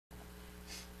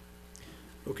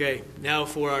Okay, now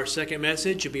for our second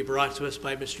message, it'll be brought to us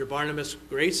by Mr. Barnabas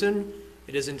Grayson.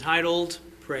 It is entitled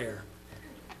Prayer.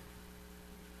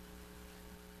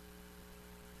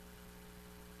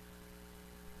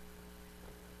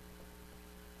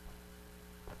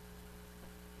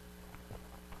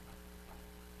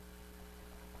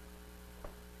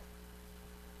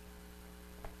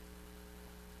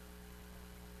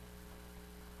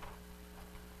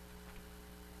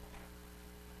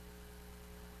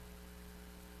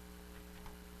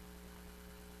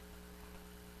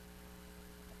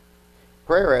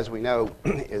 Prayer, as we know,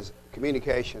 is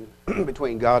communication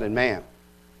between God and man.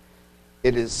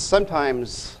 It is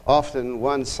sometimes often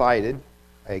one-sided,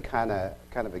 a kind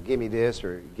of a gimme this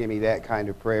or gimme that kind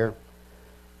of prayer,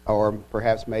 or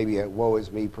perhaps maybe a woe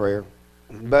is me prayer.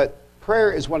 But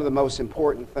prayer is one of the most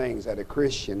important things that a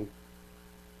Christian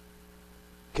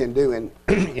can do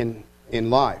in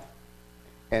life,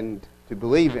 and to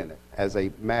believe in it as a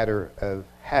matter of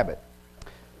habit.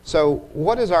 So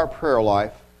what is our prayer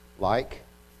life like?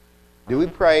 Do we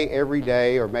pray every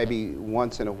day or maybe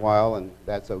once in a while and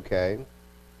that's okay?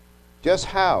 Just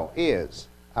how is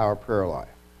our prayer life?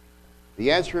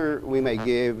 The answer we may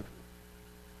give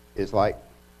is like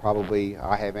probably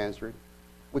I have answered.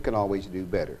 We can always do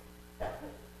better.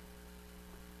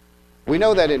 We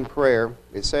know that in prayer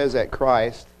it says that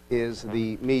Christ is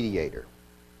the mediator.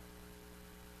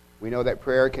 We know that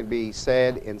prayer can be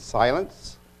said in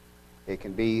silence. It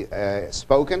can be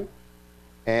spoken.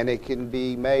 And it can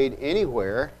be made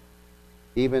anywhere,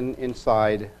 even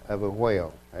inside of a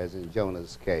whale, as in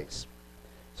Jonah's case.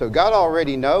 So God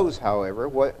already knows, however,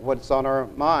 what's on our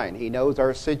mind. He knows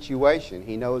our situation.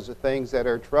 He knows the things that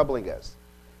are troubling us.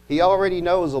 He already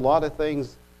knows a lot of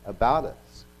things about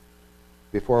us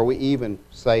before we even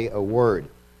say a word.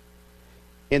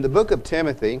 In the book of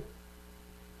Timothy,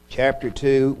 chapter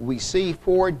 2, we see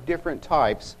 4 different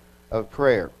types of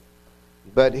prayer.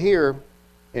 But here,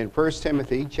 in 1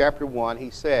 Timothy chapter 1, he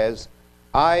says,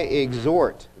 I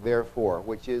exhort, therefore,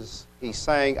 which is, he's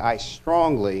saying, I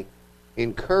strongly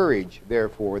encourage,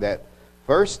 therefore, that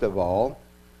first of all,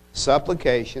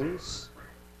 supplications,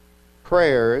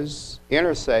 prayers,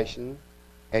 intercession,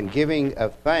 and giving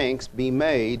of thanks be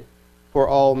made for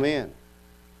all men.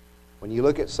 When you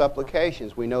look at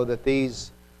supplications, we know that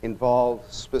these involve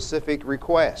specific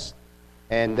requests,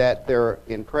 and that there,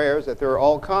 in prayers, that there are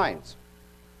all kinds.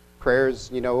 Prayers,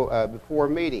 before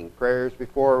meeting, prayers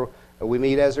before we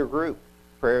meet as a group,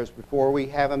 prayers before we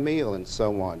have a meal, and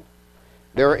so on.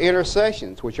 There are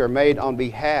intercessions which are made on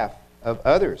behalf of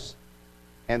others,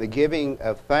 and the giving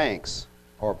of thanks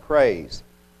or praise.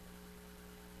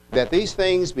 That these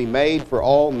things be made for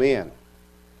all men,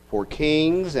 for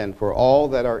kings and for all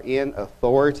that are in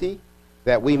authority,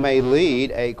 that we may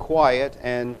lead a quiet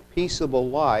and peaceable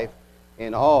life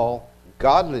in all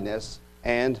godliness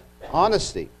and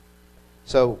honesty.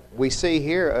 So we see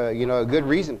here, a good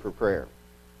reason for prayer,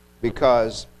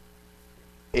 because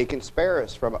it can spare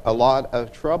us from a lot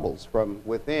of troubles from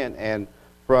within and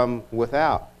from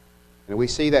without. And we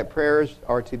see that prayers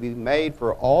are to be made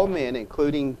for all men,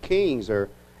 including kings or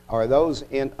those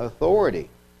in authority.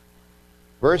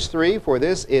 Verse 3, for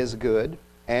this is good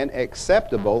and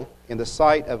acceptable in the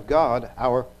sight of God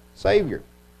our Savior,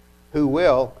 who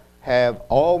will have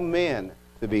all men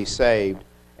to be saved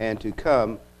and to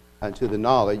come unto the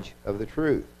knowledge of the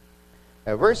truth.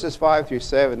 Now, verses 5 through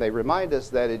 7, they remind us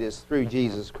that it is through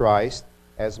Jesus Christ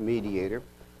as mediator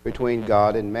between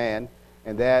God and man,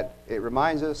 and that it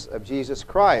reminds us of Jesus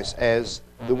Christ as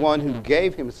the one who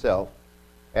gave himself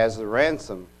as the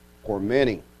ransom for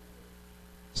many.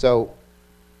 So,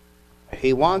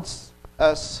 he wants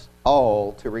us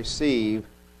all to receive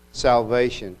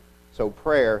salvation. So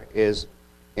prayer is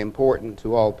important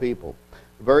to all people.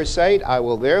 Verse 8, I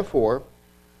will therefore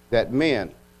that men,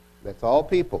 that's all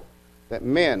people, that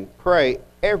men pray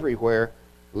everywhere,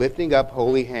 lifting up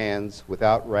holy hands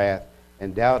without wrath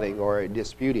and doubting or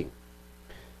disputing.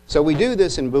 So we do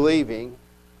this in believing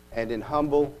and in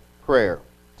humble prayer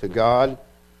to God,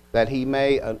 that he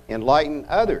may enlighten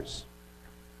others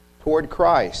toward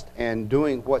Christ and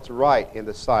doing what's right in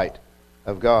the sight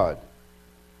of God,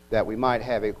 that we might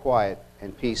have a quiet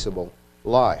and peaceable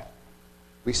life.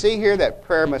 We see here that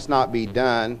prayer must not be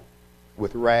done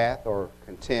with wrath or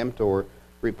contempt or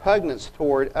repugnance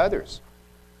toward others.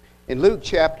 In Luke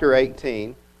chapter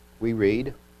 18, we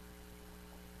read,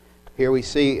 here we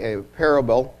see a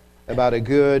parable about a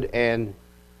good and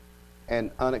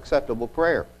an unacceptable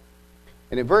prayer.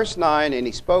 And in verse 9, and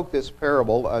he spoke this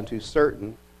parable unto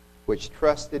certain which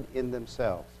trusted in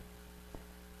themselves,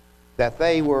 that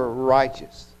they were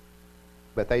righteous,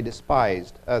 but they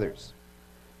despised others.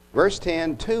 Verse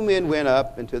 10, 2 men went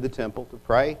up into the temple to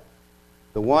pray,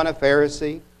 the one a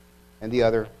Pharisee and the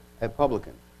other a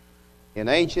publican. In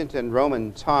ancient and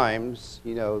Roman times,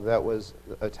 that was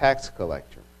a tax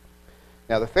collector.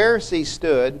 Now the Pharisee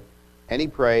stood and he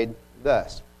prayed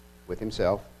thus with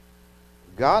himself,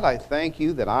 God, I thank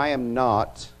you that I am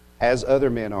not as other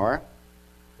men are,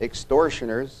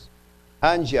 extortioners,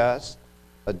 unjust,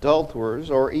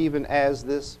 adulterers, or even as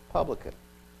this publican.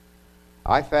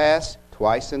 I fast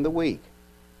twice in the week.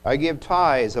 I give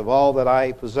tithes of all that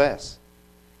I possess.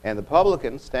 And the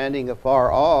publican, standing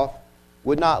afar off,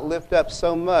 would not lift up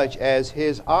so much as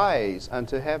his eyes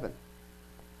unto heaven,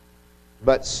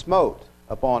 but smote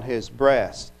upon his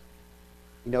breast,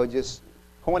 just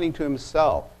pointing to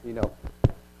himself,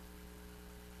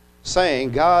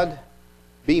 saying, God,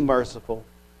 be merciful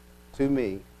to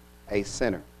me, a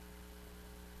sinner.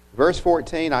 Verse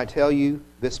 14, I tell you,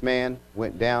 this man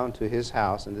went down to his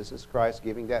house, and this is Christ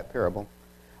giving that parable.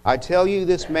 I tell you,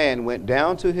 this man went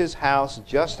down to his house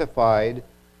justified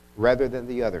rather than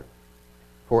the other.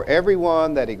 For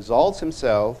everyone that exalts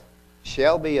himself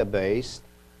shall be abased,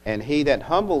 and he that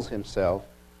humbles himself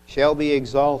shall be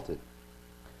exalted.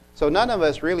 So none of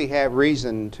us really have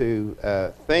reason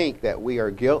to think that we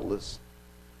are guiltless.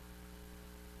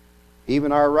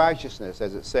 Even our righteousness,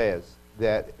 as it says,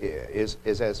 that is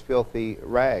as filthy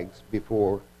rags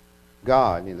before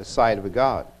God, in the sight of a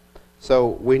God. So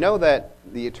we know that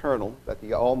the eternal, that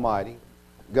the Almighty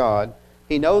God,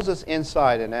 He knows us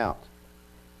inside and out.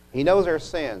 He knows our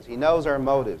sins. He knows our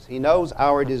motives. He knows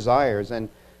our desires and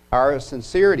our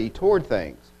sincerity toward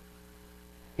things.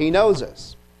 He knows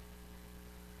us.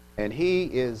 And He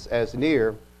is as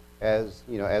near as,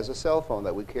 as a cell phone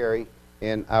that we carry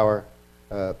in our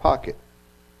pocket.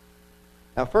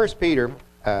 Now, 1 Peter,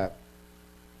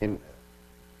 in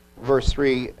verse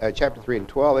 3, chapter 3 and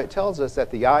 12, it tells us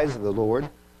that the eyes of the Lord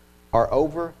are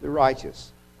over the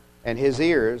righteous, and His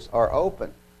ears are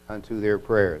open unto their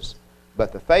prayers.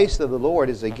 But the face of the Lord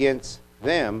is against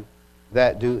them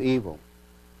that do evil.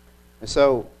 And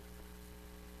so,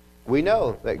 we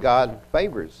know that God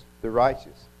favors the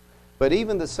righteous. But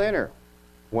even the sinner,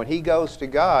 when he goes to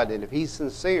God, and if he's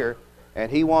sincere, and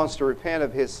he wants to repent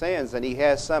of his sins, and he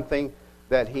has something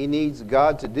that he needs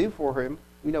God to do for him,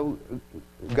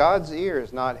 God's ear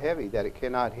is not heavy that it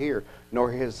cannot hear,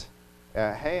 nor his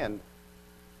hand,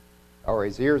 or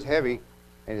his ear is heavy,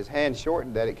 and his hand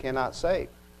shortened that it cannot save.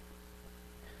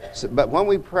 So, but when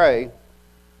we pray,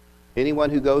 anyone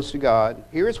who goes to God,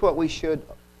 here's what we should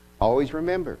always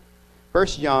remember. 1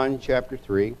 John chapter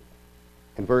 3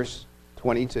 and verse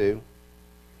 22.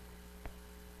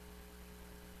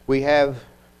 We have,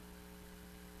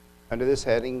 under this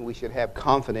heading, we should have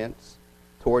confidence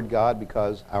toward God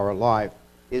because our life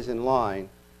is in line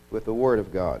with the Word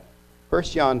of God. 1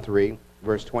 John 3,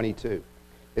 verse 22.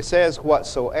 It says,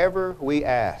 whatsoever we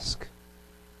ask,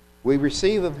 we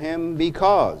receive of Him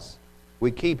because we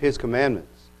keep His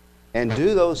commandments and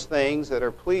do those things that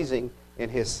are pleasing in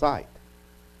His sight.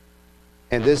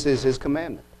 And this is His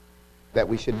commandment, that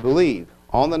we should believe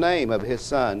on the name of His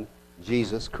Son,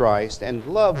 Jesus Christ, and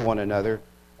love one another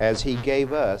as He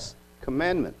gave us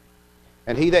commandment.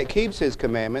 And he that keeps His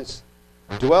commandments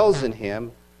dwells in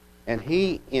Him, and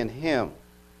He in him.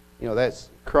 That's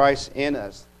Christ in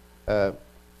us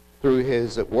through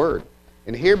His Word.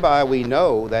 And hereby we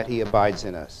know that He abides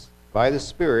in us, by the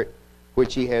Spirit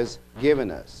which He has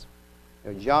given us.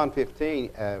 John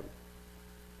 15,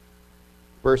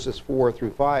 verses 4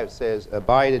 through 5 says,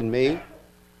 abide in me,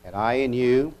 and I in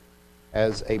you,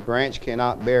 as a branch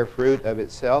cannot bear fruit of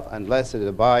itself unless it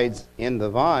abides in the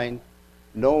vine,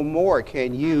 no more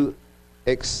can you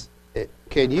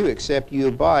except you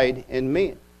abide in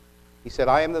me. He said,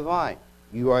 I am the vine,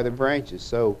 you are the branches.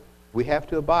 So we have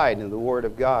to abide in the Word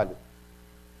of God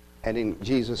and in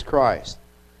Jesus Christ.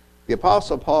 The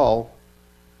Apostle Paul,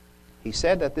 he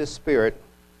said that this Spirit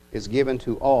is given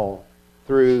to all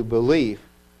through belief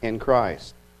in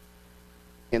Christ.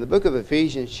 In the book of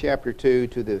Ephesians chapter 2,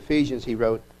 to the Ephesians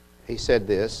he said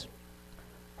this.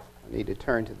 I need to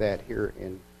turn to that here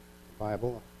in the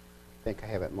Bible. I think I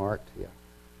have it marked. Yeah.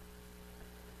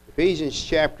 Ephesians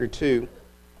chapter 2,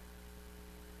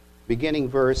 beginning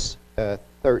verse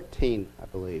 13, I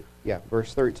believe. Yeah,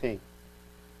 verse 13.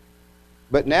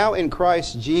 But now in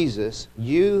Christ Jesus,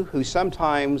 you who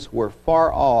sometimes were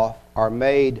far off are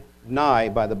made nigh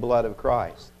by the blood of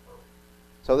Christ.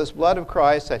 So this blood of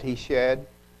Christ that He shed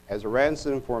as a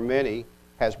ransom for many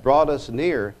has brought us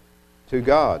near to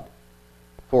God.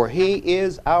 For He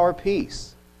is our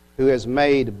peace, who has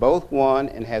made both one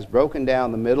and has broken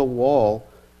down the middle wall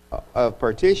of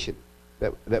partition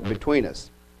that between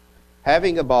us,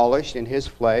 having abolished in his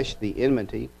flesh the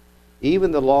enmity,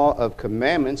 even the law of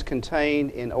commandments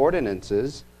contained in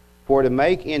ordinances, for to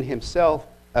make in himself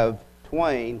of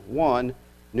twain one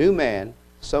new man,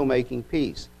 so making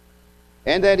peace,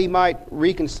 and that he might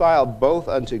reconcile both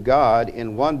unto God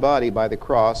in one body by the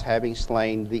cross, having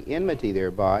slain the enmity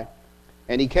thereby.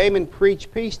 And he came and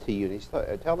preached peace to you. And he's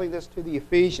telling this to the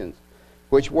Ephesians,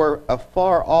 which were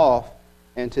afar off,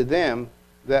 and to them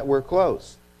that were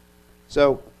close.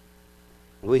 So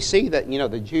we see that,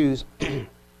 the Jews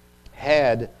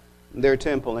had their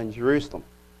temple in Jerusalem.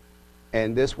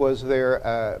 And this was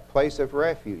their place of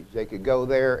refuge. They could go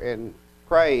there and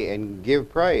pray and give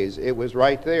praise. It was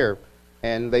right there,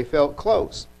 and they felt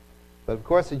close. But of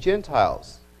course the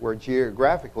Gentiles were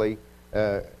geographically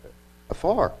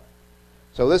afar.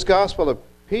 So this gospel of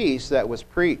peace that was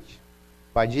preached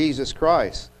by Jesus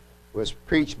Christ was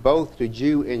preached both to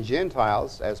Jew and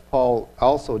Gentiles, as Paul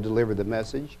also delivered the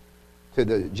message to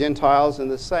the Gentiles and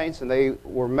the saints, and they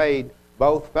were made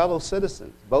both fellow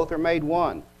citizens. Both are made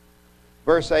one.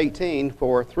 Verse 18,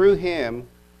 for through him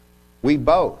we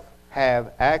both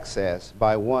have access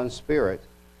by one Spirit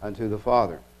unto the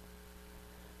Father.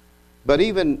 But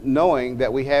even knowing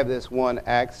that we have this one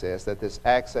access, that this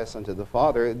access unto the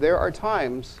Father, there are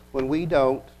times when we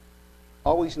don't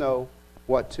always know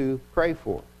what to pray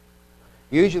for.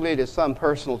 Usually it is some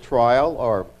personal trial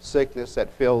or sickness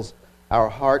that fills our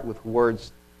heart with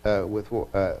words,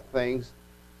 things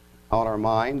on our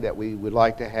mind that we would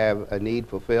like to have a need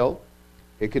fulfilled.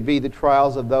 It could be the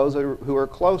trials of those who are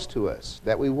close to us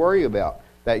that we worry about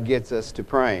that gets us to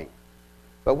praying.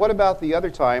 But what about the other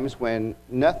times when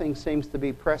nothing seems to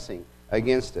be pressing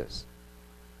against us?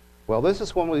 Well, this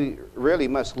is when we really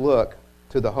must look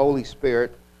to the Holy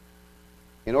Spirit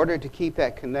in order to keep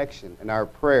that connection in our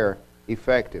prayer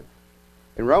effective.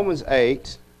 In Romans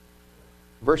 8,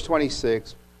 verse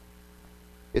 26,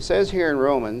 it says here in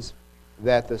Romans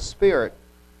that the Spirit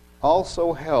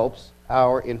also helps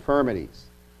our infirmities.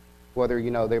 Whether,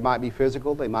 they might be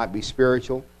physical, they might be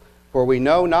spiritual. For we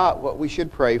know not what we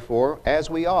should pray for as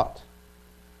we ought.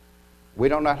 We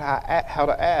don't know how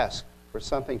to ask for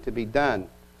something to be done.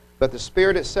 But the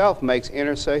Spirit itself makes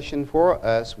intercession for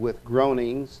us with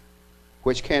groanings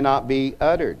which cannot be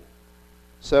uttered.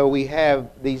 So we have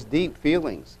these deep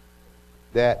feelings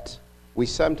that we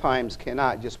sometimes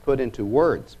cannot just put into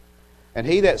words. And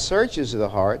he that searches the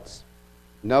hearts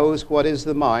knows what is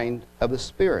the mind of the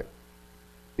Spirit,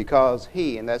 because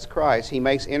he, and that's Christ, he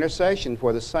makes intercession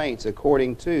for the saints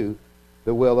according to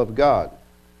the will of God.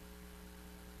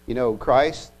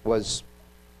 Christ was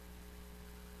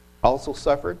also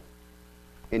suffered,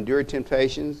 endured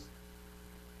temptations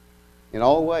in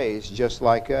all ways just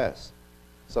like us.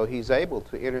 So he's able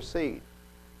to intercede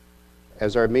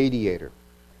as our mediator.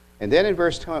 And then in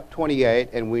verse 28,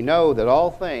 and we know that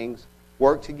all things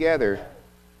work together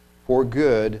for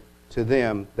good to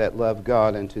them that love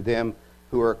God and to them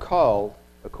who are called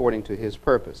according to his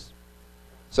purpose.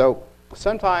 So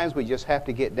sometimes we just have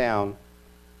to get down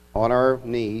on our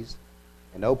knees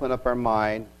and open up our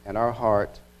mind and our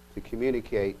heart to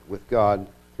communicate with God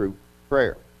through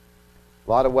prayer. A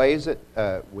lot of ways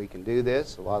that we can do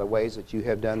this, a lot of ways that you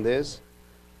have done this.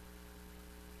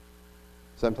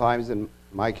 Sometimes in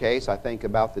my case, I think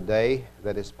about the day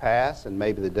that is past and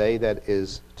maybe the day that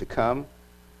is to come.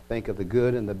 I think of the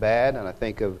good and the bad, and I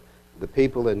think of the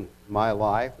people in my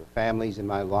life, the families in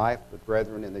my life, the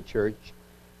brethren in the church,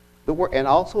 and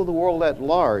also the world at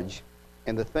large,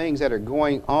 and the things that are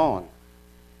going on.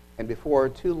 And before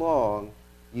too long,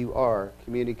 you are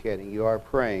communicating, you are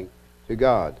praying to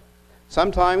God.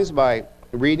 Sometimes by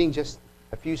reading just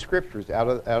a few scriptures out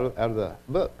of the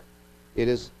book. It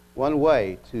is one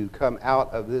way to come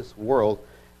out of this world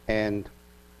and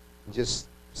just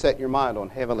set your mind on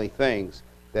heavenly things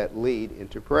that lead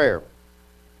into prayer.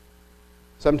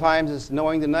 Sometimes it's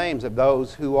knowing the names of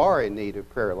those who are in need of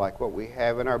prayer, like what we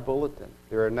have in our bulletin.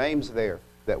 There are names there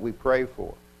that we pray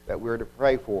for, that we're to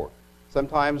pray for.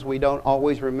 Sometimes we don't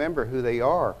always remember who they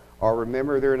are or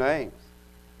remember their names.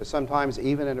 But sometimes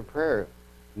even in a prayer,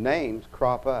 names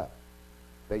crop up.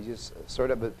 They just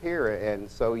sort of appear, and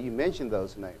so you mention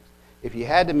those names. If you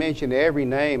had to mention every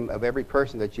name of every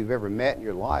person that you've ever met in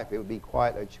your life, it would be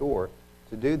quite a chore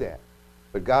to do that.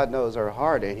 But God knows our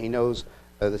heart, and he knows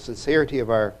the sincerity of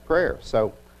our prayer.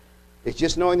 So it's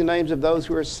just knowing the names of those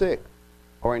who are sick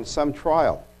or in some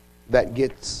trial that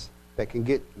can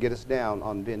get us down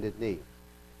on bended knee.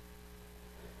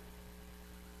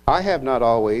 I have not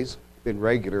always been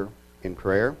regular in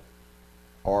prayer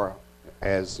or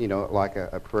as, like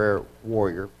a prayer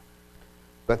warrior.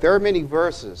 But there are many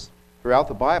verses throughout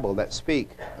the Bible that speak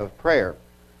of prayer.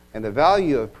 and the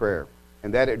value of prayer,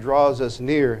 and that it draws us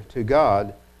near to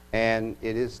God, and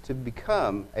it is to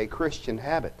become a Christian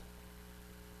habit.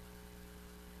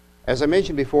 As I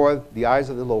mentioned before, the eyes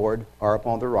of the Lord are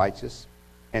upon the righteous,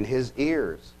 and his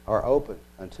ears are open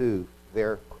unto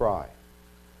their cry.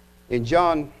 In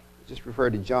John, just refer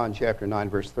to John chapter 9,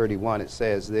 verse 31, it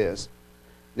says this,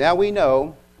 "Now we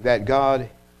know that God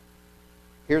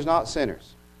hears not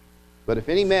sinners, but if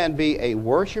any man be a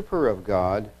worshiper of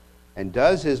God and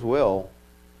does his will,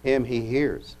 him he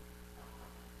hears."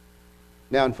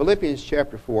 Now in Philippians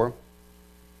chapter 4,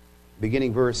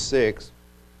 beginning verse 6,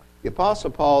 the Apostle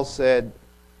Paul said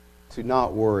to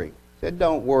not worry. He said,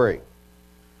 don't worry.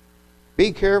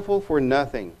 Be careful for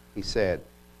nothing, he said,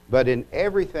 but in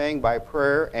everything by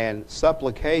prayer and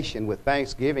supplication with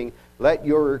thanksgiving, let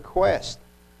your request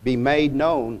be made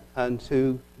known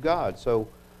unto God. So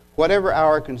whatever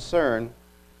our concern,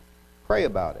 pray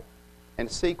about it and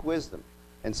seek wisdom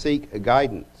and seek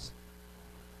guidance.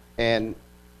 And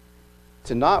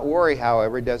to not worry,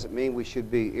 however, doesn't mean we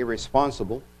should be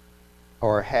irresponsible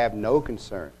or have no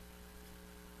concern.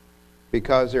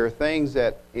 Because there are things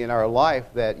that in our life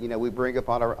that, we bring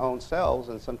upon our own selves,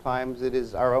 and sometimes it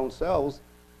is our own selves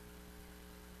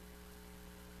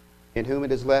in whom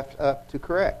it is left up to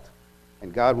correct.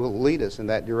 And God will lead us in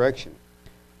that direction.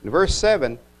 In verse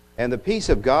 7, "And the peace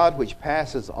of God which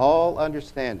passes all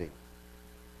understanding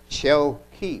shall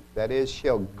keep," that is,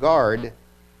 shall guard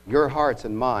your hearts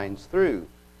and minds through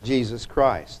Jesus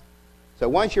Christ. So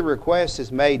once your request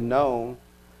is made known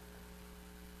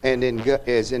and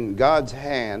is in God's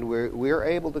hand, we're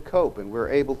able to cope and we're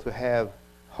able to have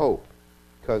hope.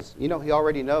 Because, He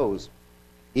already knows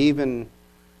even,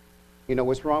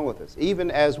 what's wrong with us. Even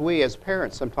as we as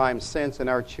parents sometimes sense in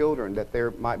our children that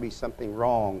there might be something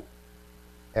wrong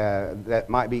that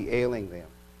might be ailing them,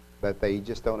 that they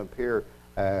just don't appear,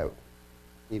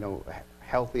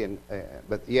 healthy,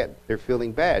 but yet they're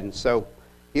feeling bad. And so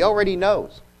He already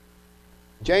knows.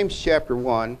 James chapter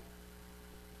 1,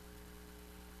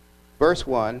 verse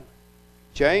 1,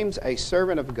 "James, a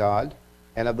servant of God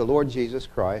and of the Lord Jesus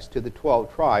Christ, to the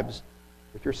 12 tribes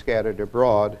which are scattered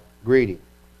abroad, greeting.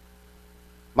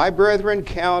 My brethren,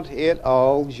 count it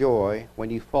all joy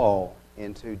when you fall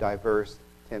into diverse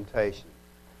temptations."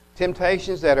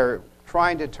 Temptations that are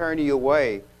trying to turn you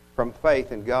away from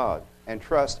faith in God and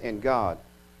trust in God,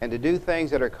 and to do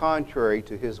things that are contrary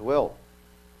to His will.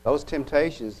 Those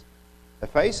temptations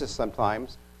face us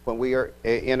sometimes when we are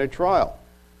in a trial.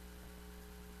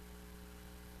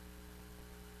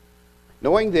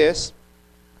 "Knowing this,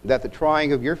 that the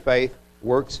trying of your faith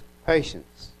works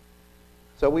patience."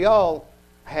 So we all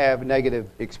have negative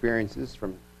experiences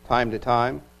from time to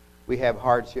time. We have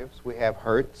hardships, we have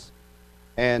hurts,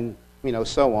 and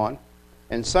so on.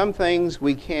 And some things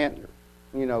we can't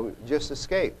just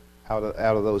escape out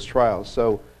of those trials.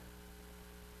 So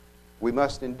we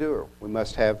must endure. We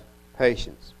must have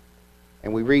patience.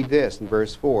 And we read this in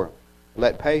verse 4,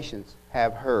 "Let patience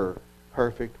have her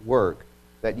perfect work,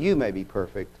 that you may be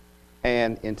perfect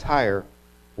and entire,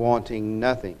 wanting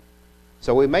nothing."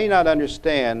 So we may not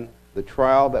understand the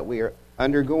trial that we are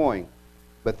undergoing,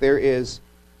 but there is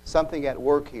something at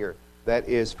work here that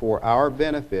is for our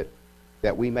benefit,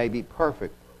 that we may be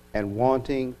perfect and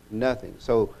wanting nothing.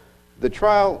 So the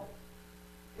trial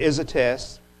is a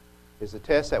test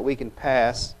that we can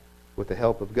pass with the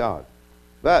help of God.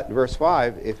 But, verse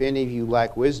 5, "If any of you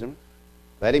lack wisdom,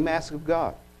 let him ask of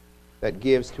God, that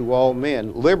gives to all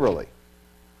men liberally,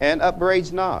 and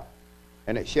upbraids not,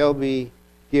 and it shall be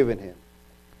given him."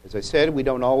 As I said, we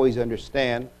don't always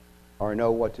understand or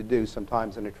know what to do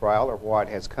sometimes in a trial or what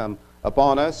has come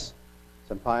upon us.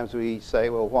 Sometimes we say,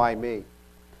 well, why me?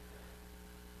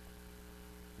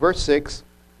 Verse 6,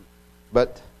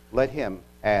 "But let him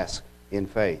ask in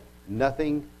faith,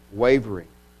 nothing wavering.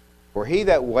 For he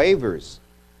that wavers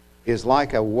is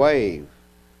like a wave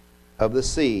of the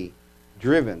sea,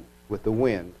 driven with the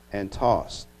wind and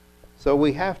tossed." So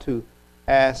we have to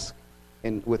ask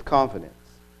with confidence,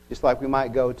 just like we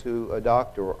might go to a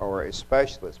doctor or a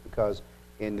specialist, because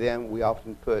in them we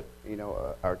often put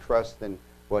our trust in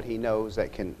what he knows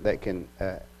that can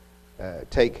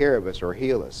take care of us or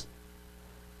heal us.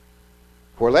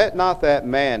 "For let not that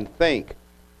man think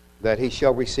that he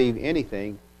shall receive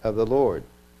anything of the Lord."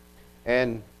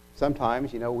 And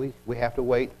sometimes, we have to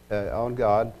wait on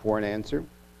God for an answer.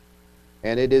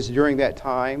 And it is during that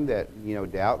time that,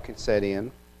 doubt can set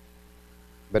in.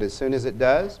 But as soon as it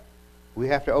does, we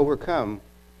have to overcome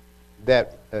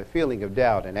that feeling of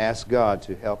doubt and ask God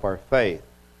to help our faith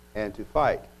and to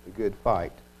fight the good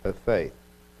fight of faith.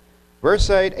 Verse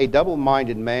 8, "A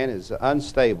double-minded man is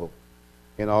unstable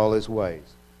in all his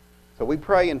ways." So we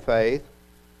pray in faith,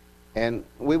 and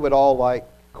we would all like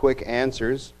quick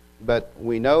answers, but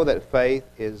we know that faith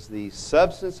is the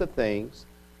substance of things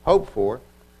hoped for,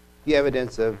 the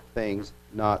evidence of things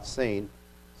not seen.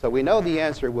 So we know the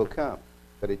answer will come,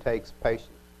 but it takes patience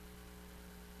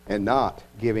and not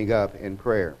giving up in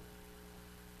prayer.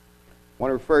 I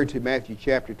want to refer to Matthew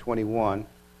chapter 21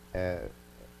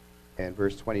 and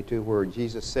verse 22, where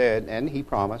Jesus said, and he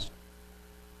promised,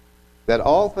 that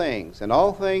all things, and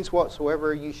all things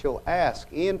whatsoever you shall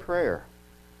ask in prayer,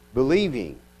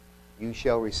 believing, you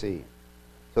shall receive.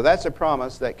 So that's a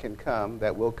promise that can come,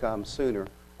 that will come sooner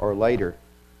or later.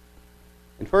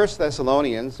 In 1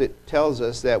 Thessalonians, it tells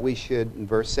us that we should, in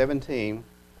verse 17,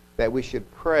 that we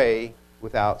should pray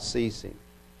without ceasing.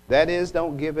 That is,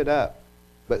 don't give it up,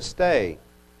 but stay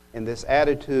in this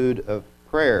attitude of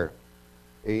prayer.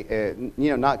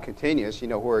 Not continuous,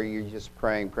 where you're just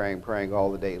praying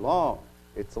all the day long.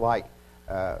 It's like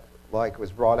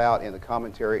was brought out in the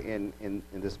commentary in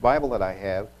this Bible that I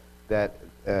have, that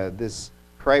this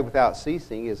pray without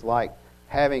ceasing is like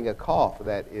having a cough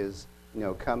that is,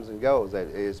 comes and goes, that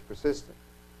is persistent.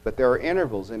 But there are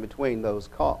intervals in between those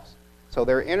coughs. So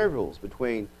there are intervals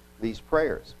between these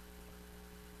prayers.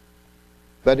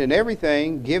 But in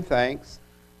everything, give thanks,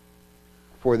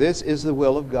 for this is the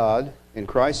will of God in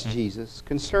Christ Jesus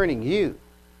concerning you.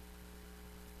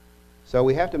 So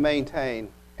we have to maintain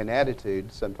an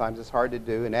attitude, sometimes it's hard to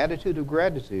do, an attitude of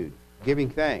gratitude, giving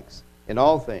thanks in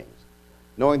all things,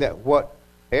 knowing that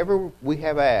whatever we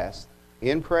have asked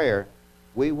in prayer,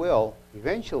 we will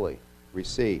eventually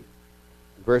receive.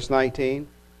 Verse 19,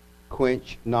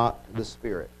 quench not the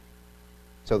Spirit.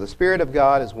 So the Spirit of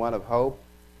God is one of hope.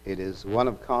 It is one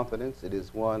of confidence. It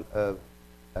is one of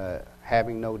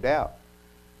having no doubt.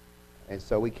 And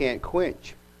so we can't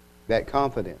quench that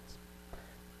confidence.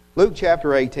 Luke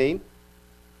chapter 18,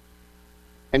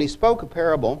 and he spoke a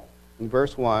parable in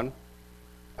verse 1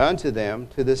 unto them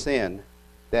to this end,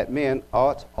 that men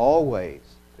ought always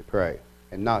to pray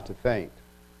and not to faint.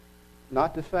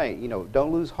 Not to faint.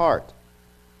 Don't lose heart.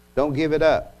 Don't give it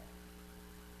up.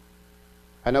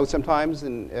 I know sometimes,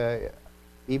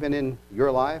 even in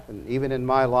your life and even in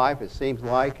my life, it seems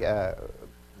like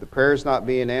the prayer's not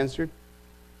being answered.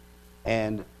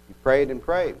 And you prayed and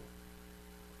prayed.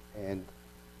 And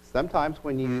sometimes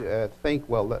when you think,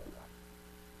 well,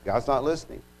 God's not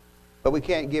listening. But we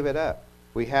can't give it up.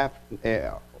 We have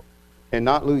and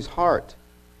not lose heart.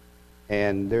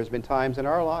 And there's been times in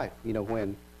our life,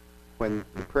 when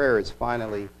the prayer is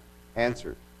finally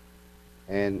answered.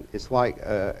 And it's like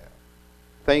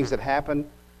things that happen,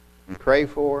 you pray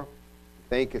for, you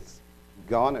think it's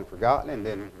gone and forgotten, and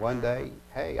then one day,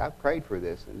 hey, I prayed for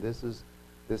this, and this is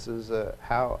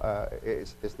how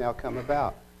it's now come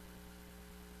about.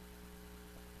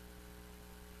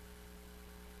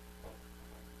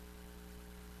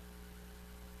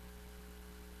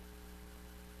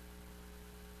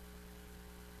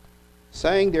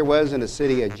 Saying, there was in a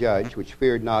city a judge which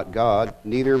feared not God,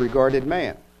 neither regarded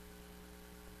man.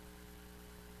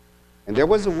 And there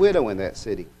was a widow in that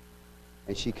city,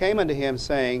 and she came unto him,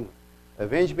 saying,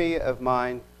 avenge me of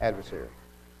mine adversary.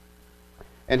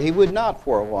 And he would not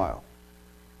for a while.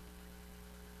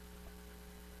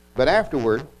 But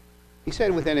afterward he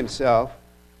said within himself,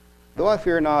 though I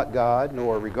fear not God,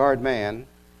 nor regard man,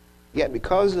 yet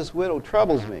because this widow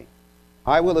troubles me,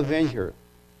 I will avenge her,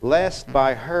 lest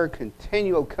by her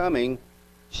continual coming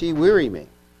she weary me.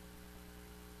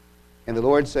 And the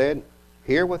Lord said,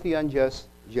 hear what the unjust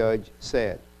judge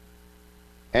said.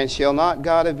 And shall not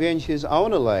God avenge his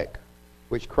own elect,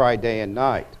 which cry day and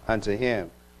night unto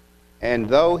him, and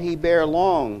though he bear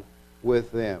long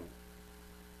with them?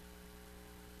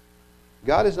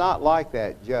 God is not like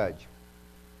that judge.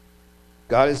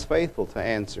 God is faithful to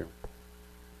answer,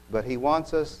 but he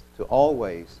wants us to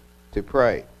always to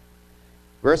pray.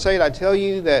 Verse 8, I tell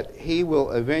you that he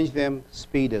will avenge them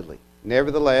speedily.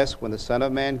 Nevertheless, when the Son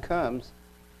of Man comes,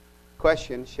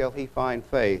 question, shall he find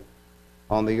faith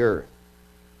on the earth?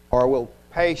 Or will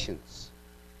patience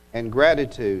and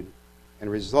gratitude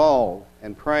and resolve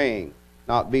and praying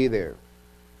not be there?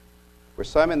 For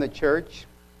some in the church,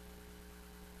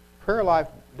 prayer life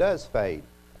does fade,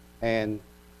 and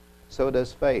so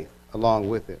does faith along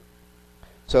with it.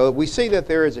 So we see that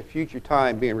there is a future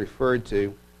time being referred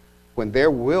to when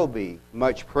there will be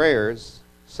much prayers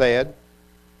said,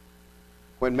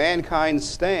 when mankind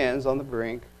stands on the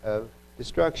brink of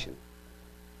destruction.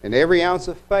 And every ounce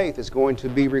of faith is going to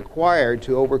be required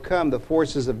to overcome the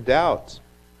forces of doubt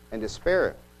and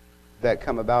despair that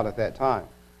come about at that time.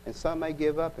 And some may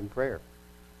give up in prayer.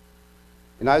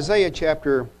 In Isaiah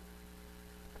chapter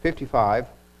 55,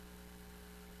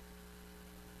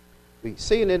 we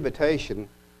see an invitation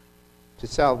to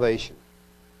salvation,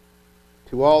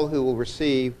 to all who will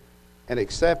receive and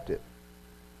accept it.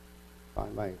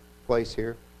 Find my place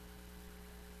here.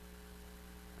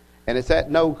 And it's at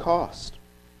no cost.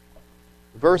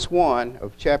 Verse 1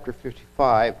 of chapter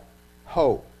 55,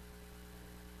 hope.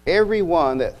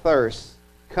 Everyone that thirsts,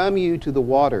 come you to the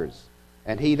waters,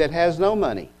 and he that has no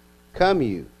money, come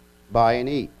you, buy and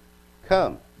eat.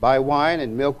 Come, buy wine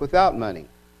and milk without money,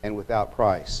 and without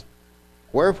price.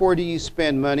 Wherefore do you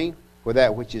spend money for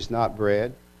that which is not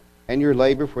bread, and your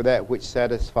labor for that which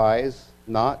satisfies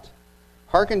not?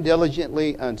 Hearken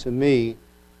diligently unto me,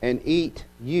 and eat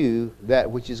you that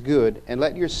which is good, and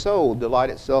let your soul delight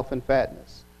itself in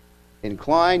fatness.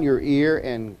 Incline your ear,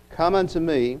 and come unto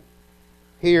me.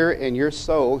 Hear, and your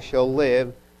soul shall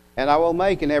live, and I will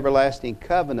make an everlasting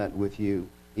covenant with you,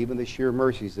 even the sure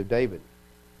mercies of David.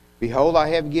 Behold, I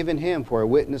have given him for a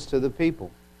witness to the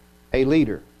people, a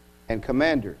leader and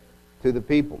commander to the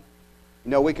people.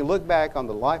 You know, we can look back on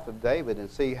the life of David and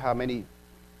see how many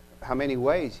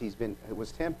ways he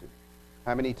was tempted,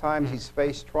 how many times he's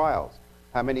faced trials,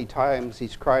 how many times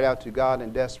he's cried out to God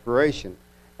in desperation,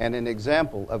 and an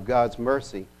example of God's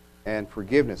mercy and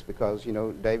forgiveness, because, you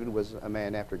know, David was a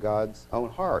man after God's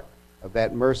own heart, of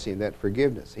that mercy and that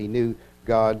forgiveness. He knew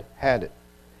God had it.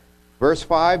 Verse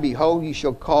 5, behold, you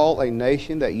shall call a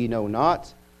nation that ye know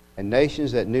not, and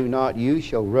nations that knew not you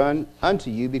shall run unto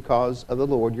you because of the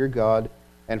Lord your God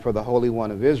and for the Holy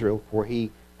One of Israel, for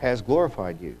he has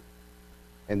glorified you.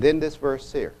 And then this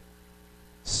verse here,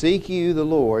 seek you the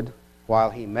Lord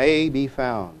while he may be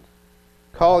found.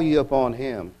 Call you upon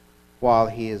him while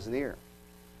he is near.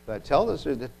 That tells us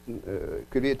that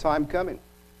could be a time coming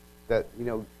that, you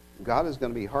know, God is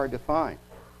going to be hard to find.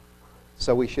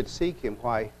 So we should seek him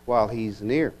while he's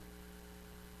near.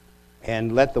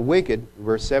 And let the wicked,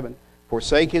 verse 7,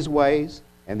 forsake his ways,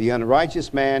 and the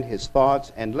unrighteous man his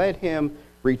thoughts, and let him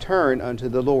return unto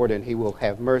the Lord, and he will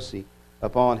have mercy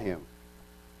upon him.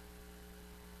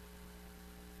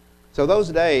 So those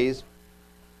days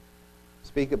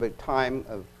speak of a time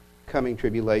of coming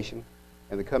tribulation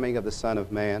and the coming of the Son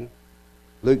of Man.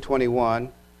 Luke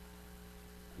 21,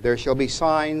 there shall be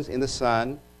signs in the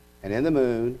sun, and in the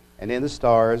moon, and in the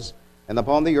stars, and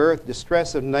upon the earth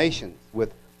distress of nations,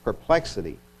 with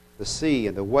perplexity, the sea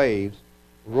and the waves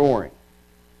roaring.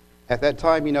 At that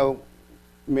time, you know,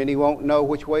 many won't know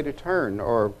which way to turn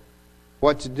or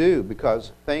what to do,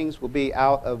 because things will be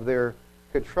out of their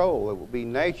control. It will be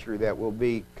nature that will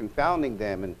be confounding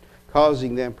them and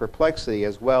causing them perplexity,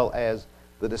 as well as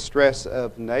the distress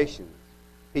of nations,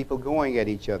 people going at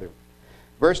each other.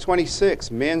 Verse 26,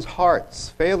 men's hearts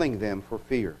failing them for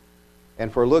fear,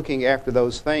 and for looking after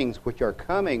those things which are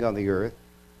coming on the earth,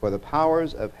 for the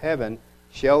powers of heaven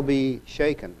shall be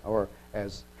shaken, or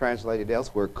as translated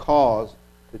elsewhere, caused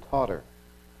to totter.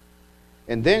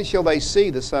 And then shall they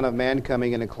see the Son of Man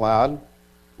coming in a cloud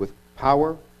with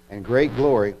power and great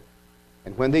glory.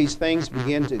 And when these things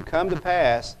begin to come to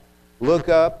pass, look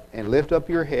up and lift up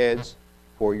your heads,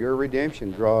 for your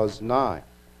redemption draws nigh.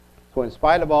 So in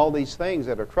spite of all these things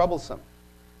that are troublesome,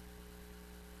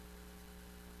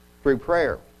 through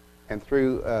prayer and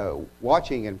through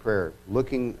watching in prayer,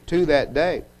 looking to that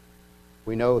day,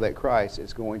 we know that Christ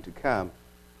is going to come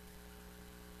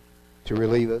to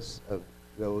relieve us of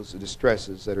those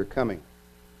distresses that are coming.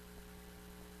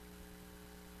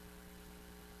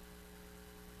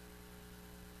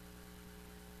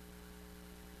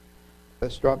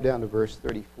 Let's drop down to verse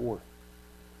 34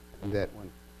 in that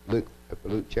one,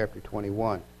 Luke chapter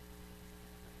 21.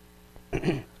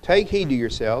 Take heed to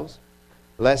yourselves,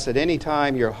 lest at any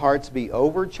time your hearts be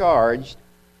overcharged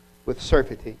with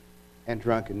surfeit and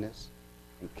drunkenness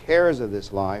and cares of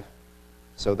this life,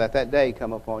 so that that day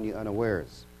come upon you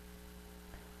unawares.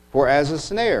 For as a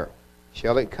snare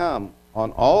shall it come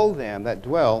on all them that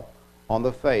dwell on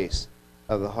the face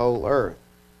of the whole earth.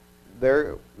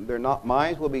 Their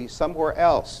minds will be somewhere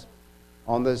else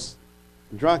on this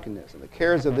drunkenness and the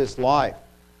cares of this life,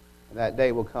 and that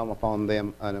day will come upon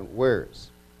them unawares.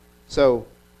 So,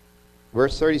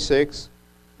 verse 36,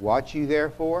 watch ye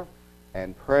therefore,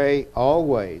 and pray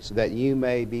always, that you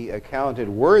may be accounted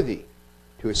worthy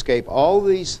to escape all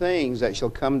these things that shall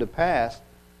come to pass,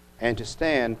 and to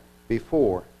stand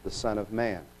before the Son of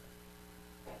Man.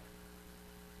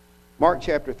 Mark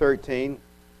chapter 13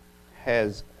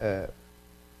 has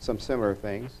some similar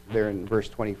things there in verse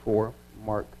 24,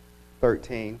 Mark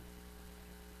 13.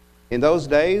 In those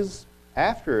days,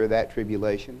 after that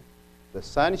tribulation, the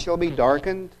sun shall be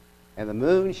darkened, and the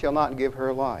moon shall not give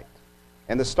her light.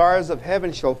 And the stars of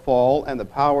heaven shall fall, and the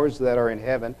powers that are in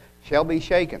heaven shall be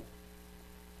shaken.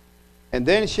 And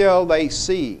then shall they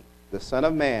see the Son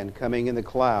of Man coming in the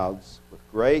clouds with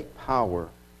great power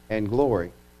and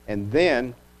glory. And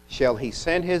then shall he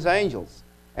send his angels,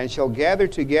 and shall gather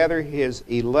together his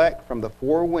elect from the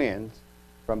four winds,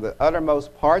 from the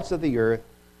uttermost parts of the earth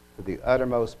to the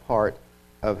uttermost part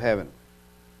of heaven.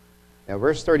 Now,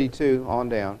 verse 32 on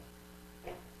down.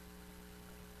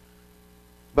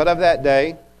 But of that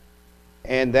day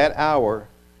and that hour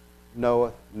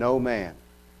knoweth no man.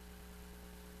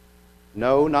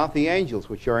 No, not the angels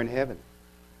which are in heaven,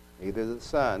 neither the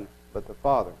Son, but the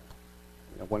Father.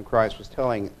 When Christ was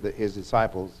telling his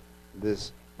disciples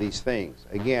these things.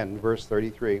 Again, verse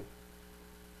 33.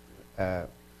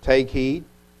 Take heed,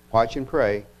 watch and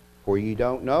pray, for you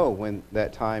don't know when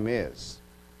that time is.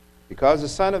 Because the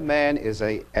Son of Man is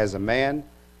as a man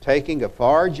taking a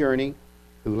far journey,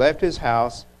 who left his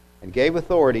house and gave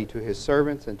authority to his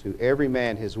servants and to every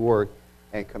man his work,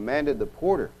 and commanded the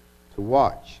porter to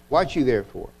watch. Watch you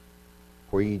therefore,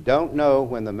 for you don't know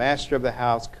when the master of the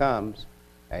house comes,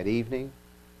 at evening,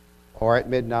 or at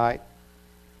midnight,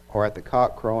 or at the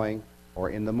cock crowing, or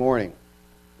in the morning,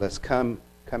 lest coming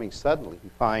suddenly he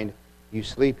find you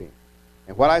sleeping.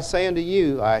 And what I say unto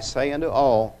you, I say unto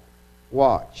all,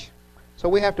 watch. So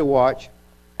we have to watch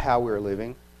how we're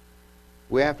living.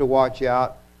 We have to watch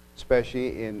out,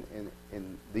 especially in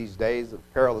these days of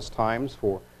perilous times,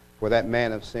 for that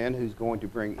man of sin who's going to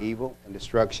bring evil and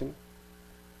destruction.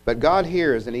 But God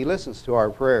hears and he listens to our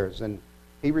prayers, and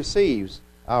he receives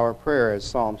our prayer, as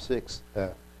Psalm 6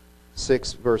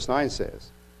 verse 9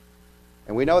 says.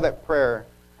 And we know that prayer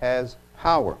has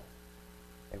power.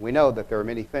 And we know that there are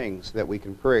many things that we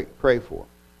can pray for.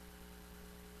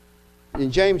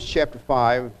 In James chapter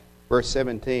 5, verse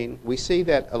 17, we see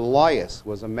that Elias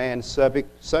was a man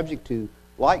subject to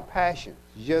like passions,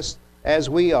 just as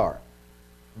we are.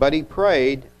 But he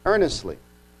prayed earnestly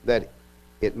that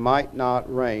it might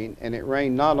not rain, and it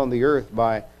rained not on the earth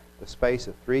by the space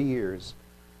of 3 years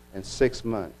and 6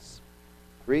 months.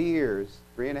 3 years,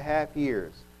 3.5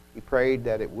 years, he prayed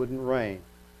that it wouldn't rain.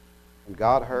 And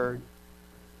God heard,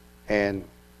 and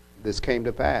this came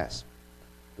to pass.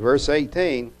 Verse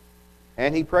 18,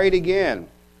 and he prayed again,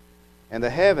 and the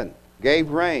heaven gave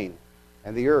rain,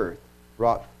 and the earth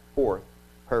brought forth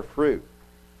her fruit.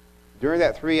 During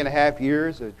that 3.5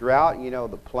 years of drought,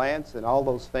 the plants and all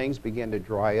those things began to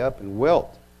dry up and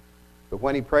wilt. But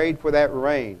when he prayed for that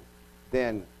rain,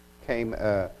 then came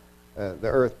the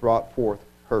earth brought forth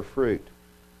her fruit.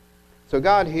 So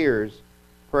God hears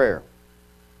prayer.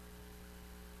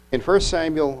 In 1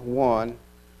 Samuel 1,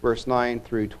 verse 9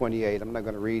 through 28, I'm not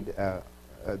going to read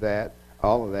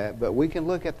all of that, but we can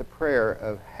look at the prayer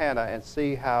of Hannah and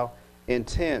see how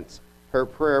intense her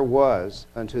prayer was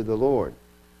unto the Lord.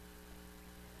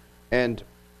 And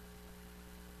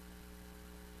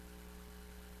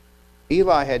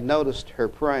Eli had noticed her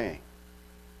praying.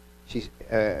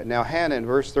 Now Hannah, in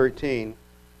verse 13,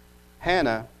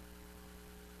 Hannah,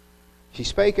 she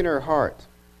spake in her heart,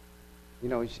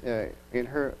 in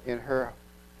her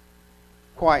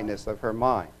quietness of her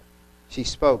mind. She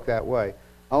spoke that way.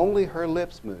 Only her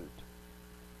lips moved,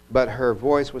 but her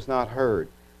voice was not heard.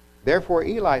 Therefore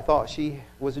Eli thought she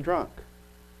was drunk.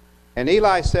 And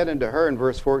Eli said unto her in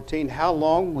verse 14, how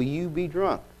long will you be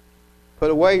drunk?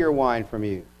 Put away your wine from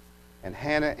you. And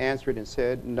Hannah answered and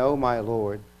said, no, my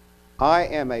Lord, I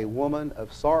am a woman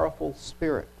of sorrowful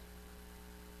spirit.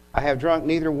 I have drunk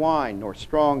neither wine nor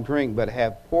strong drink, but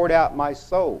have poured out my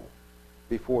soul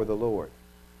before the Lord.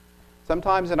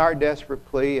 Sometimes in our desperate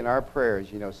plea and our prayers,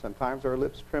 sometimes our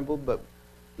lips trembled, but,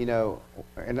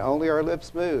 and only our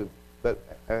lips moved. But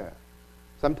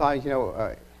sometimes,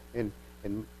 in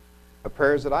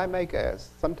prayers that I make,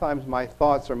 sometimes my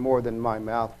thoughts are more than my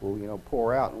mouth will,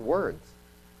 pour out in words.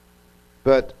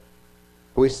 But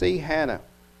we see Hannah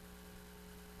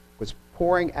was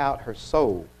pouring out her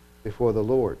soul before the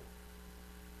Lord.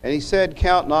 And he said,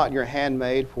 count not your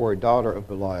handmaid for a daughter of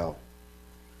Belial.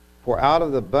 For out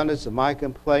of the abundance of my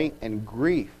complaint and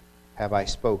grief have I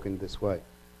spoken this way.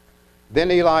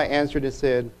 Then Eli answered and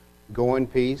said, go in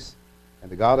peace, and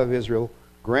the God of Israel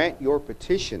grant your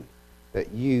petition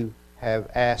that you have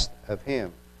asked of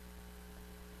him.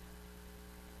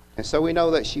 And so we know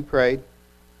that she prayed,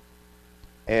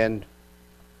 and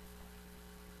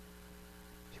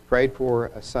she prayed for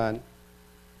a son.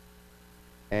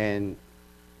 And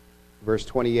verse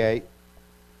 28,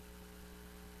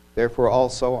 therefore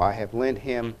also I have lent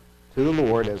him to the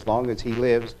Lord. As long as he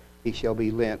lives, he shall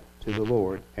be lent to the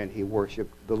Lord. And he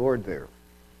worshiped the Lord there.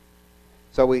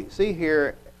 So we see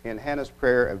here in Hannah's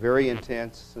prayer a very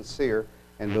intense, sincere,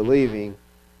 and believing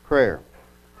prayer.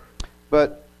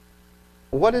 But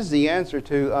what is the answer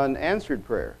to unanswered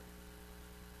prayer?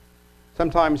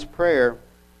 Sometimes prayer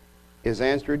is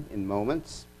answered in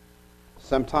moments,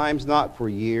 sometimes not for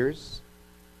years.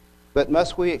 But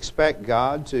must we expect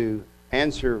God to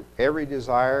answer every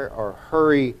desire or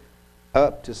hurry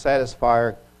up to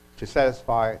satisfy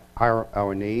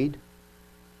our need?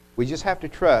 We just have to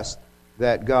trust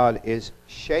that God is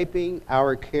shaping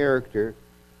our character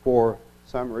for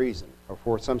some reason or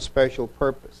for some special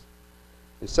purpose.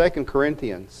 In 2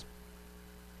 Corinthians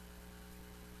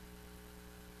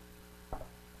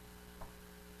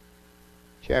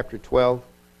chapter 12,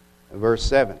 verse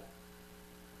 7,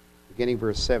 beginning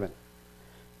verse 7.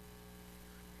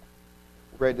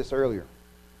 I read this earlier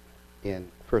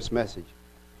in first message.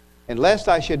 And lest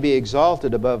I should be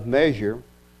exalted above measure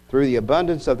through the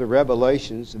abundance of the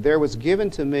revelations, there was given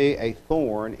to me a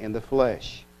thorn in the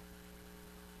flesh,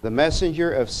 the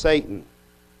messenger of Satan,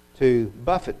 to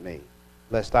buffet me,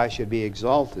 lest I should be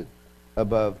exalted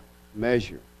above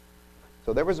measure.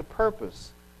 So there was a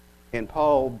purpose in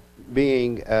Paul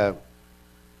being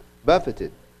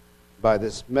buffeted by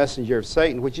this messenger of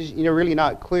Satan, which is really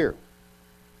not clear.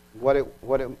 What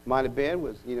it might have been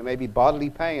was maybe bodily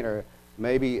pain, or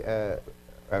maybe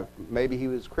he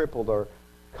was crippled, or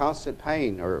constant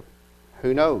pain, or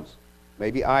who knows,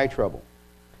 maybe eye trouble.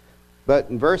 But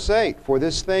in verse 8, for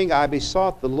this thing I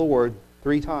besought the Lord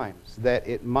 3 times, that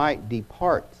it might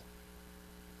depart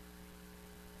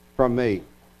from me.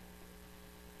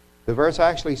 The verse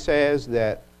actually says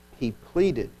that he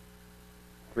pleaded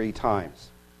 3 times.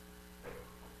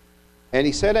 And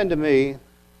he said unto me,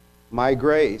 my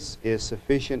grace is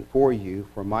sufficient for you,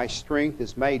 for my strength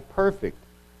is made perfect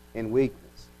in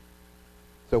weakness.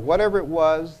 So whatever it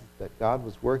was that God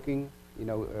was working,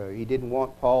 he didn't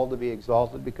want Paul to be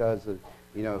exalted because of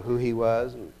who he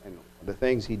was and the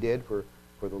things he did for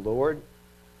the Lord.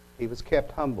 He was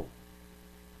kept humble.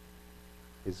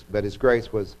 But his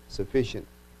grace was sufficient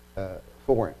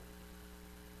for him.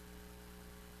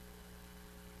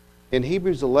 In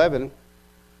Hebrews 11,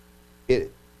 in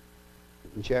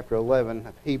chapter 11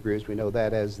 of Hebrews, we know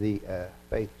that as the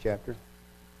faith chapter.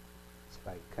 If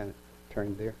I kind of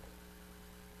turn there.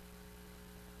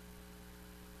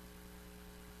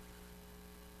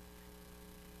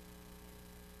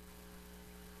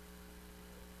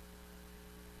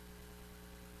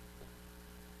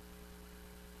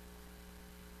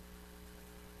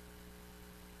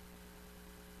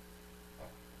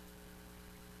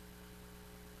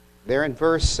 There in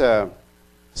verse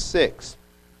 6,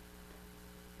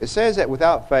 it says that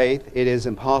without faith it is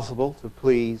impossible to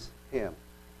please Him.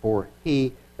 For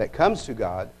he that comes to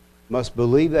God must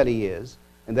believe that He is,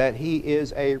 and that He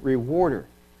is a rewarder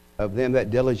of them that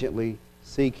diligently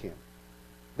seek Him.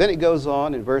 Then it goes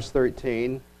on in verse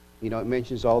 13, it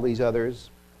mentions all these others,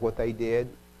 what they did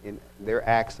in their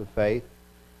acts of faith.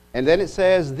 And then it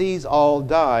says, these all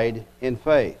died in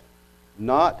faith,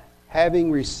 not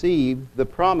having received the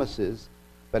promises,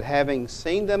 but having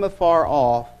seen them afar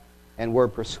off, and were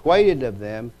persuaded of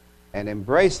them, and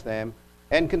embraced them,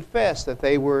 and confessed that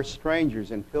they were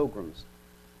strangers and pilgrims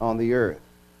on the earth.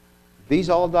 These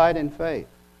all died in faith.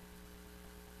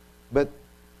 But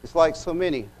it's like so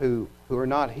many who are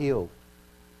not healed,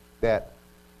 that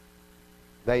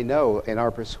they know and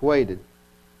are persuaded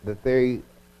that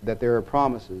there are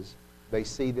promises. They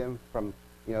see them from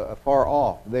afar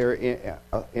off. They're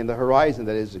in the horizon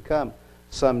that is to come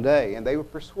someday. And they were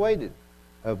persuaded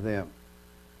of them.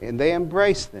 And they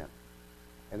embraced them.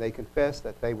 And they confessed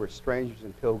that they were strangers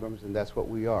and pilgrims, and that's what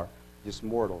we are, just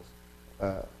mortals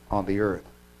on the earth.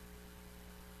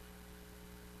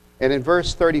 And in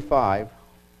verse 35,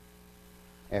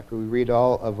 after we read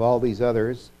all these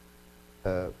others,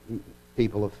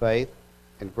 people of faith,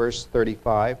 in verse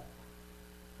 35,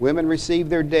 women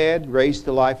received their dead, raised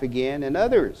to life again, and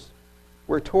others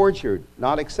were tortured,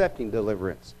 not accepting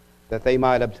deliverance, that they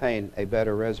might obtain a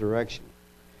better resurrection.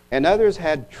 And others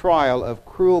had trial of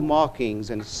cruel mockings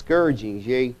and scourgings,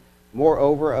 yea,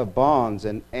 moreover of bonds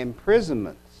and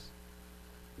imprisonments.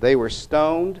 They were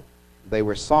stoned, they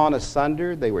were sawn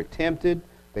asunder, they were tempted,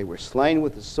 they were slain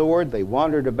with the sword, they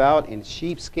wandered about in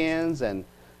sheepskins and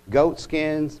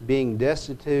goatskins, being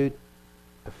destitute,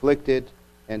 afflicted,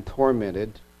 and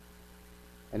tormented.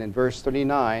 And in verse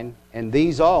 39, and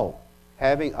these all,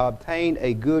 having obtained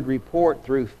a good report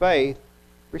through faith,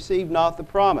 received not the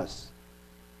promise.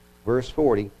 Verse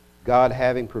 40, God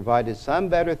having provided some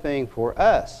better thing for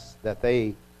us, that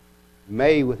they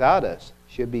may without us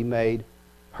should be made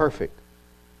perfect.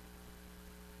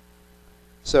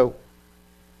 So,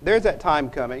 there's that time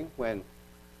coming when,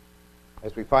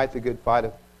 as we fight the good fight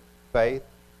of faith,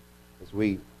 as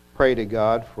we pray to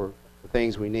God for the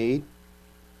things we need,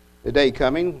 the day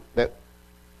coming that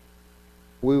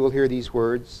we will hear these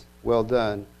words, "Well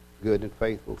done, good and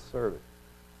faithful servant,"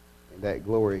 and that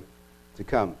glory to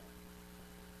come.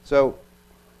 So,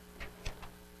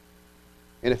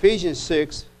 in Ephesians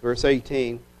 6, verse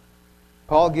 18,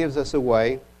 Paul gives us a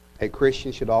way a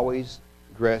Christian should always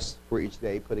dress for each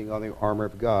day, putting on the armor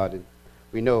of God. And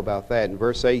we know about that. In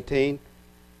verse 18,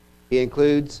 he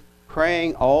includes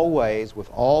praying always with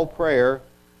all prayer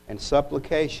and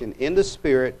supplication in the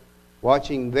Spirit,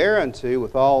 watching thereunto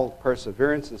with all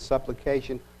perseverance and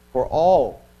supplication for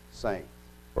all saints.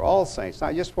 For all saints,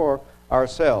 not just for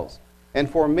ourselves. And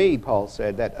for me, Paul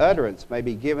said, that utterance may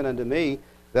be given unto me,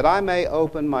 that I may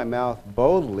open my mouth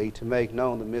boldly to make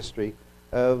known the mystery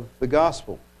of the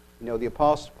gospel. You know, the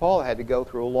Apostle Paul had to go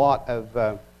through a lot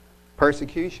of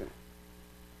persecution.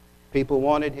 People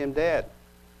wanted him dead.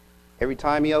 Every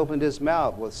time he opened his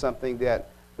mouth was something that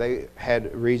they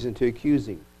had reason to accuse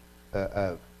him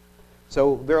of.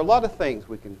 So there are a lot of things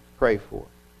we can pray for.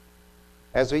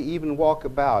 As we even walk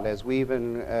about, as we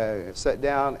even sit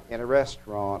down in a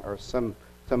restaurant or some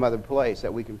other place,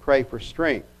 that we can pray for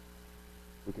strength.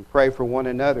 We can pray for one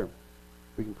another.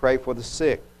 We can pray for the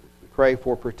sick. We can pray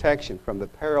for protection from the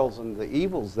perils and the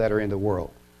evils that are in the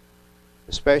world,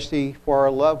 especially for our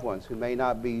loved ones who may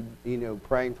not be,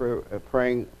 praying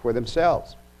for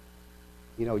themselves.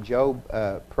 You know, Job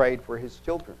prayed for his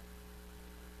children.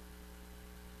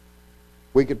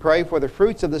 We could pray for the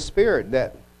fruits of the Spirit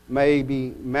that may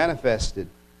be manifested.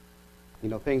 You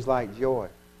know, things like joy.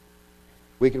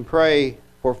 We can pray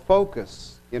for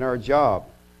focus in our job,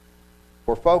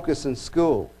 for focus in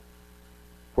school,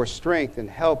 for strength and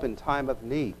help in time of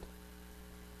need,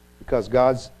 because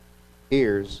God's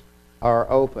ears are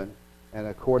open, and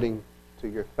according to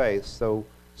your faith, so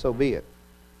be it.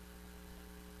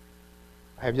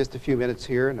 I have just a few minutes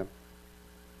here, and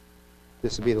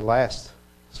this will be the last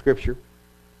scripture.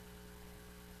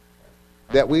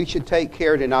 That we should take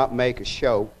care to not make a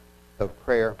show of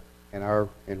prayer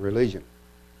in religion.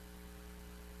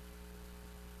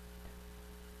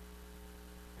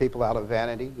 People out of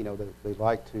vanity, they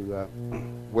like to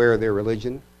wear their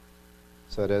religion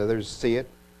so that others see it.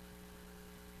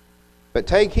 But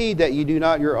take heed that you do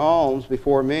not your alms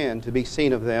before men to be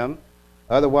seen of them,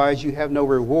 otherwise you have no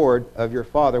reward of your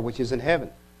Father which is in heaven.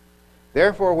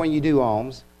 Therefore, when you do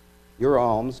your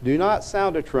alms, do not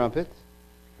sound a trumpet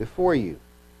before you,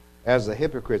 as the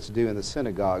hypocrites do in the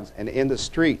synagogues and in the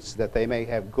streets, that they may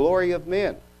have glory of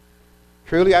men.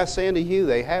 Truly I say unto you,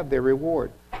 they have their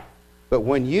reward. But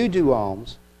when you do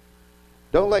alms,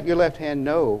 don't let your left hand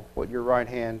know what your right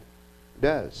hand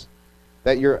does,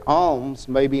 that your alms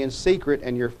may be in secret,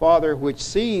 and your Father which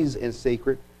sees in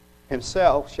secret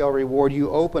himself shall reward you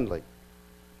openly.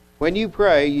 When you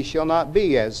pray, you shall not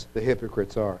be as the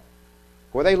hypocrites are.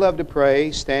 For they love to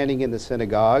pray, standing in the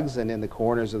synagogues and in the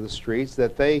corners of the streets,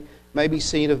 that they may be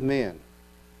seen of men.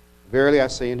 Verily I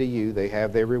say unto you, they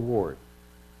have their reward.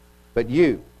 But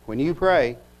you, when you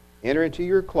pray, enter into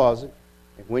your closet,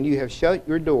 and when you have shut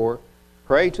your door,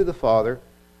 pray to the Father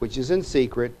which is in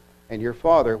secret, and your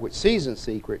Father which sees in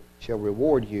secret shall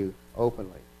reward you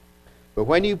openly. But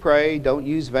when you pray, don't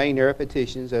use vain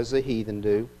repetitions as the heathen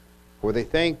do, for they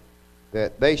think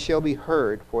that they shall be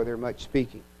heard for their much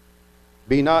speaking.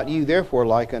 Be not you therefore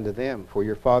like unto them, for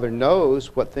your Father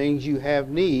knows what things you have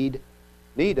need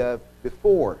of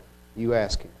before you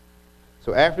ask him.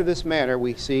 So after this manner,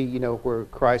 we see, where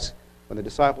Christ, when the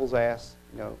disciples asked,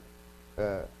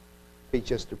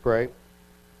 teach us to pray.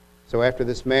 So after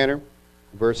this manner,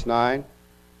 verse 9,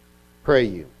 pray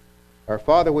you, Our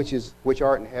Father which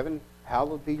art in heaven,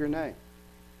 hallowed be your name.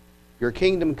 Your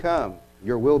kingdom come,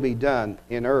 your will be done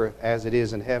in earth as it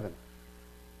is in heaven.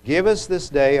 Give us this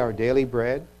day our daily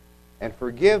bread, and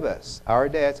forgive us our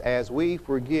debts as we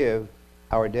forgive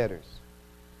our debtors.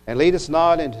 And lead us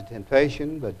not into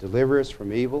temptation, but deliver us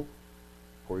from evil.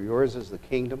 For yours is the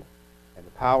kingdom, and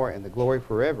the power, and the glory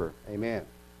forever. Amen.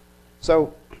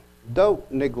 So,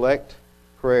 don't neglect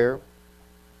prayer.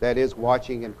 That is,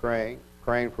 watching and praying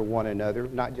for one another,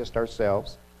 not just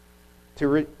ourselves.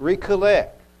 To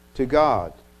recollect to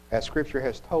God, as Scripture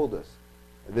has told us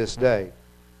this day.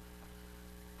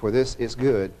 For this is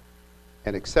good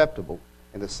and acceptable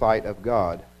in the sight of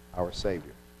God, our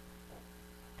Savior.